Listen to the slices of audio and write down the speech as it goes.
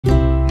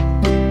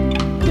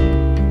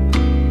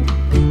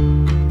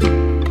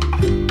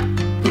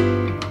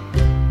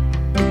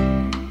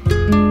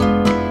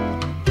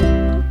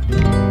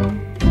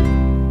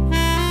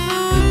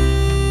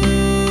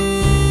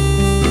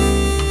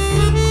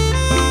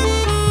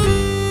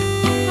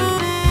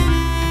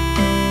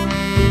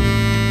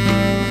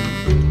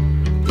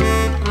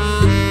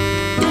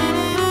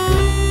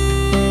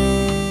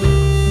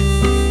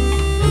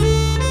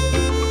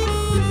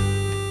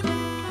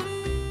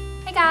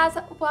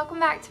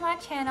to my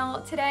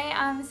channel. Today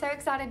I'm so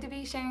excited to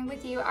be sharing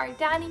with you our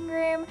dining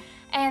room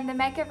and the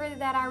makeover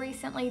that I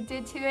recently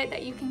did to it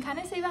that you can kind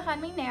of see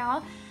behind me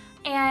now.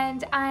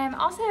 And I'm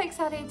also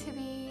excited to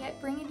be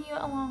bringing you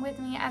along with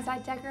me as I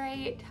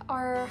decorate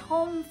our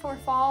home for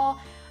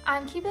fall.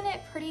 I'm keeping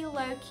it pretty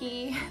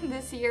low-key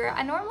this year.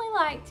 I normally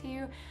like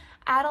to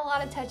add a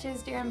lot of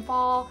touches during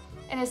fall,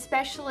 and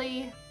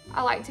especially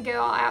I like to go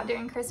all out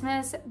during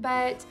Christmas,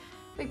 but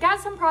we've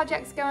got some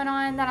projects going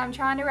on that I'm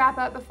trying to wrap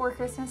up before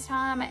Christmas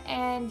time,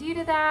 and due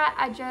to that,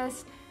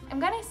 I'm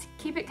gonna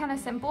keep it kind of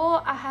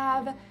simple. I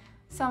have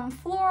some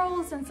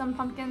florals and some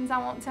pumpkins I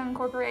want to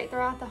incorporate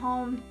throughout the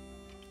home,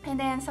 and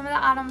then some of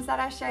the items that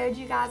I showed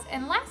you guys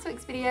in last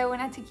week's video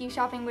when I took you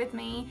shopping with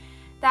me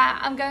that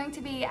I'm going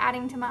to be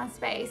adding to my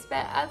space.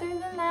 But other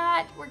than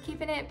that, we're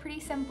keeping it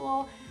pretty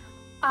simple.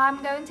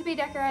 I'm going to be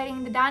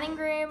decorating the dining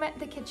room,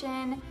 the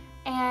kitchen,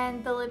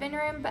 and the living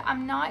room, but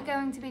I'm not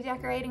going to be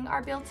decorating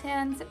our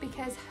built-ins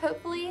because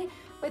hopefully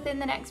within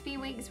the next few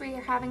weeks we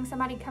are having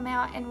somebody come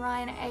out and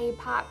run a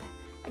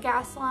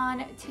gas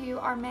line to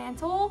our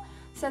mantle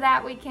so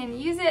that we can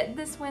use it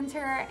this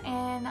winter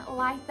and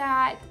light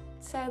that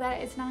so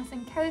that it's nice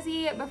and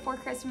cozy before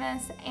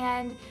Christmas.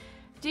 And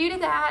due to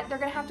that, they're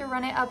gonna have to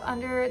run it up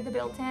under the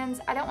built-ins.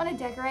 I don't want to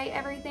decorate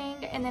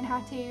everything and then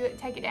have to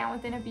take it down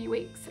within a few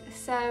weeks.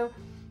 So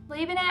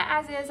leaving it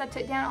as is, I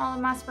took down all of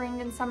my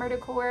spring and summer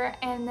decor,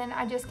 and then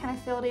I just kind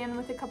of filled in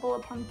with a couple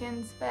of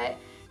pumpkins, but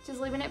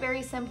just leaving it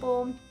very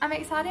simple. I'm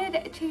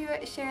excited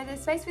to share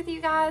this space with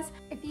you guys.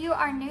 If you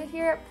are new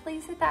here,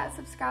 please hit that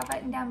subscribe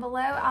button down below.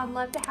 I'd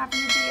love to have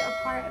you be a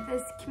part of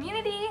this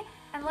community.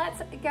 And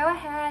let's go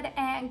ahead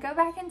and go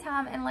back in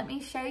time and let me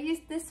show you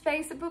this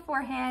space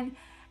beforehand,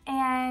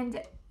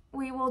 and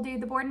we will do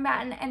the board and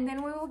batten, and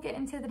then we will get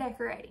into the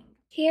decorating.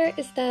 Here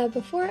is the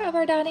before of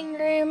our dining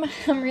room.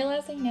 I'm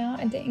realizing now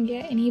I didn't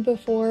get any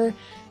before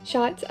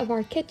shots of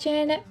our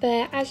kitchen,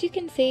 but as you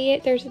can see,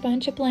 there's a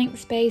bunch of blank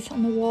space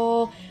on the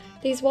wall.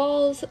 These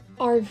walls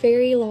are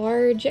very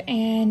large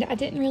and I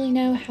didn't really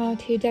know how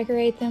to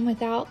decorate them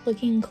without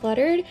looking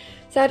cluttered.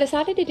 So I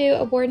decided to do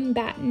a board and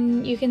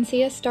batten. You can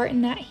see us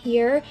starting that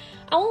here.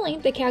 I will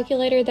link the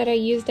calculator that I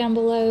used down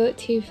below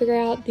to figure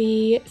out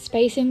the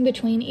spacing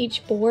between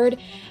each board.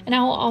 And I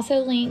will also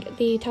link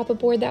the type of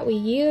board that we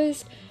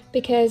used,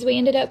 because we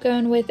ended up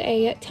going with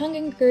a tongue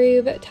and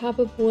groove type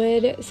of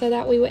wood so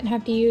that we wouldn't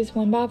have to use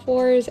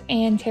 1x4s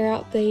and tear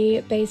out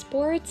the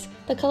baseboards.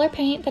 The color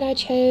paint that I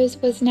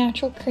chose was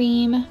Natural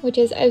Cream, which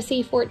is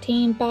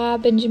OC14 by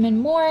Benjamin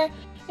Moore.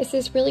 It's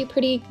this really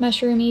pretty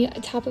mushroomy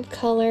type of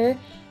color.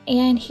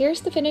 And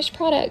here's the finished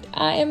product.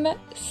 I am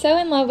so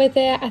in love with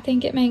it. I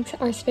think it makes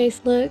our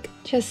space look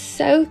just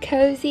so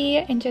cozy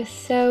and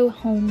just so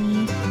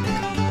homey.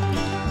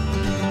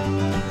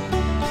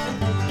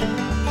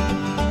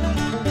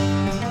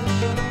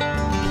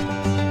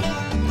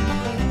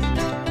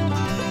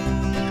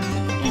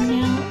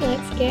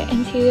 Get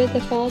into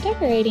the fall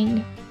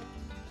decorating.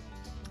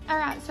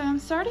 Alright, so I'm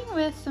starting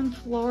with some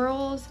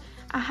florals.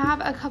 I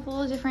have a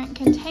couple of different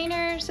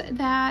containers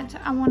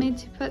that I wanted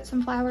to put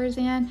some flowers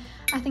in.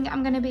 I think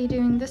I'm going to be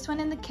doing this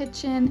one in the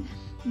kitchen,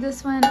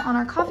 this one on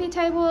our coffee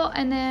table,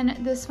 and then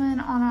this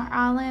one on our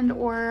island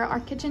or our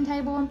kitchen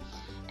table.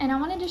 And I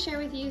wanted to share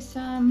with you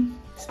some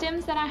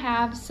stems that I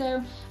have.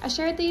 So I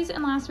shared these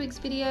in last week's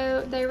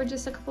video. They were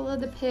just a couple of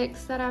the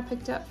picks that I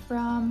picked up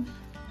from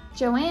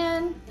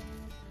Joanne.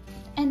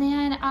 And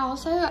then I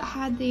also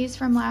had these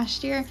from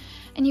last year,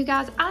 and you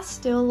guys, I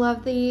still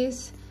love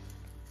these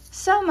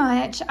so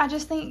much. I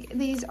just think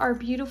these are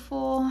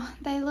beautiful.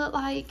 They look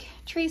like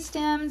tree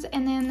stems,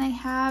 and then they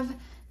have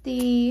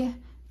the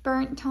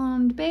burnt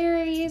toned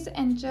berries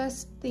and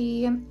just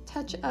the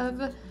touch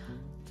of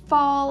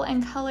fall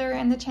and color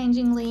and the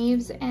changing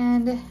leaves.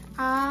 And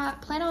I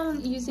plan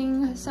on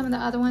using some of the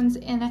other ones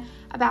in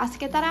a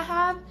basket that I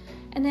have.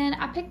 And then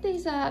I picked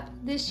these up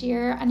this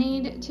year. I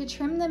need to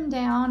trim them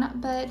down,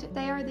 but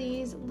they are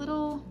these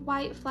little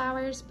white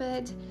flowers,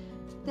 but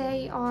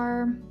they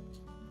are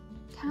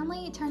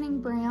kindly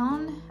turning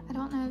brown. I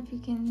don't know if you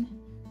can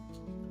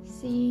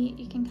see,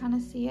 you can kind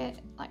of see it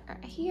like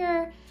right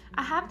here.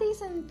 I have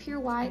these in pure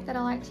white that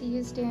I like to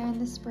use during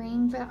the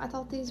spring, but I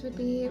thought these would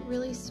be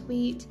really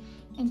sweet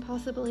in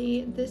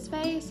possibly this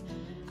vase.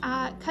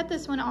 I cut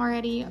this one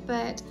already,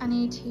 but I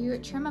need to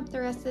trim up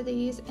the rest of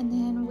these, and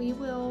then we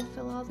will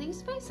fill all these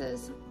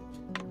spaces.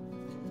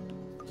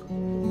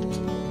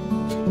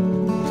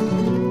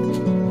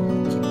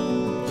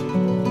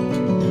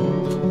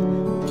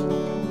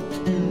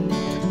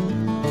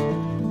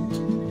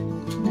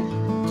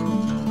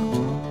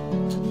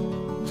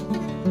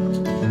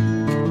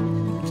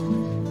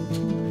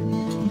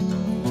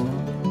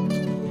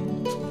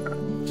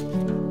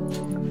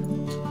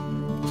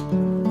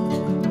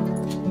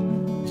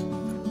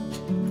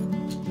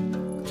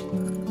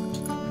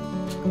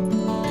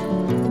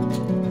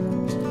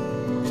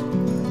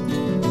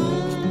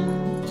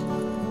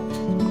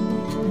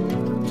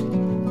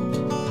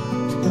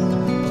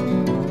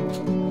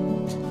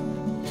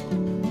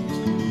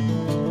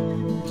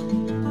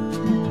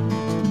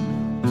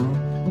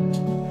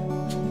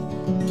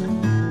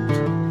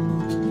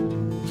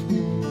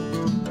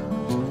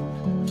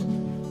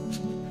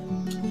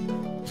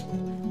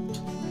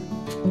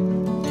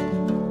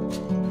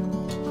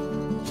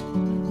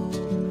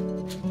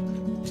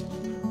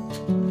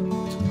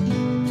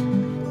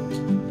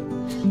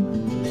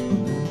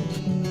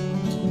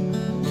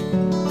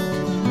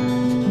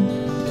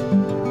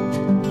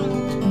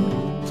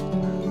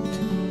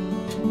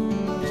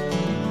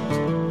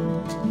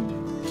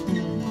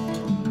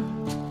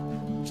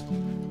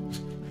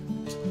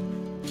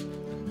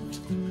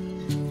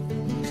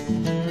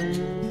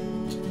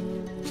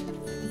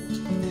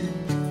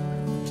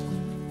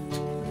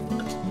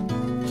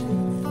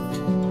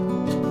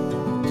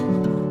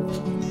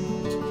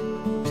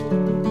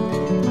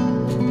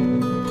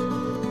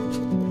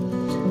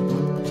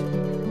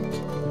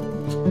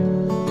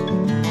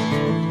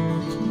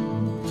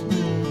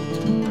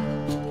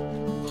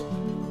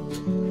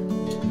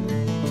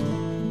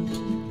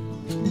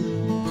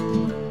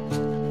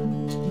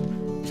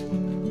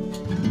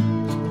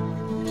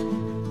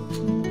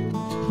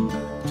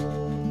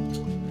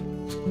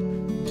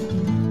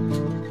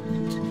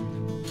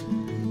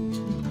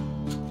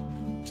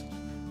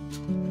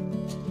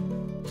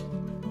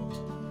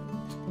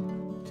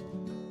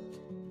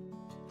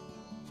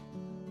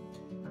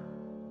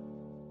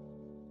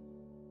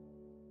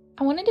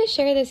 I wanted to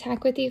share this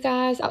hack with you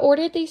guys. I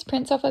ordered these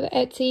prints off of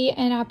Etsy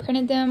and I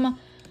printed them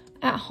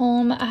at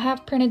home. I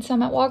have printed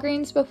some at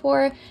Walgreens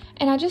before,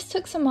 and I just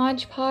took some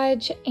Mod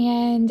Podge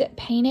and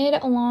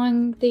painted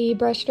along the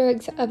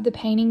brushstrokes of the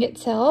painting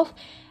itself.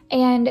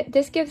 And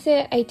this gives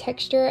it a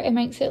texture. It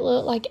makes it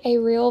look like a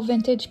real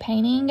vintage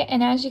painting.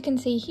 And as you can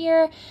see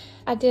here,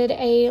 I did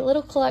a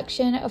little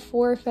collection of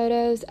 4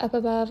 photos up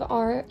above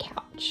our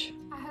couch.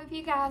 I hope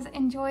you guys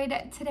enjoyed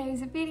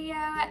today's video.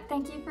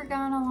 Thank you for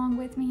going along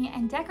with me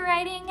and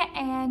decorating,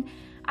 and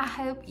I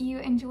hope you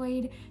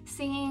enjoyed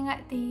seeing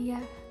the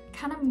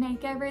kind of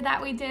makeover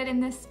that we did in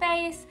this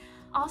space.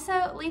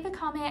 Also, leave a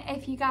comment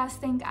if you guys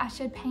think I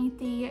should paint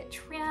the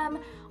trim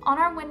on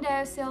our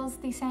windowsills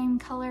the same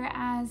color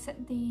as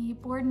the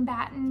board and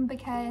batten,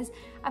 because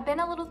I've been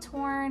a little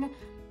torn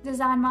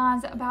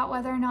design-wise about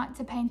whether or not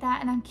to paint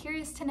that, and I'm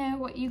curious to know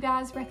what you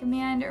guys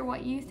recommend or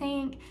what you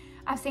think.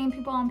 I've seen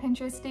people on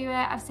Pinterest do it.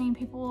 I've seen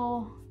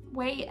people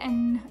wait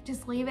and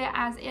just leave it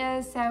as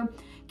is. So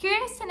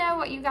curious to know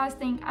what you guys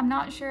think. I'm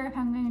not sure if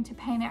I'm going to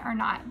paint it or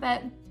not,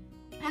 but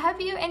I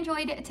hope you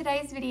enjoyed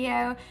today's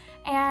video,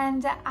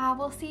 and I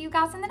will see you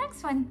guys in the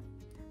next one.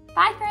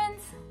 Bye,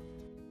 friends.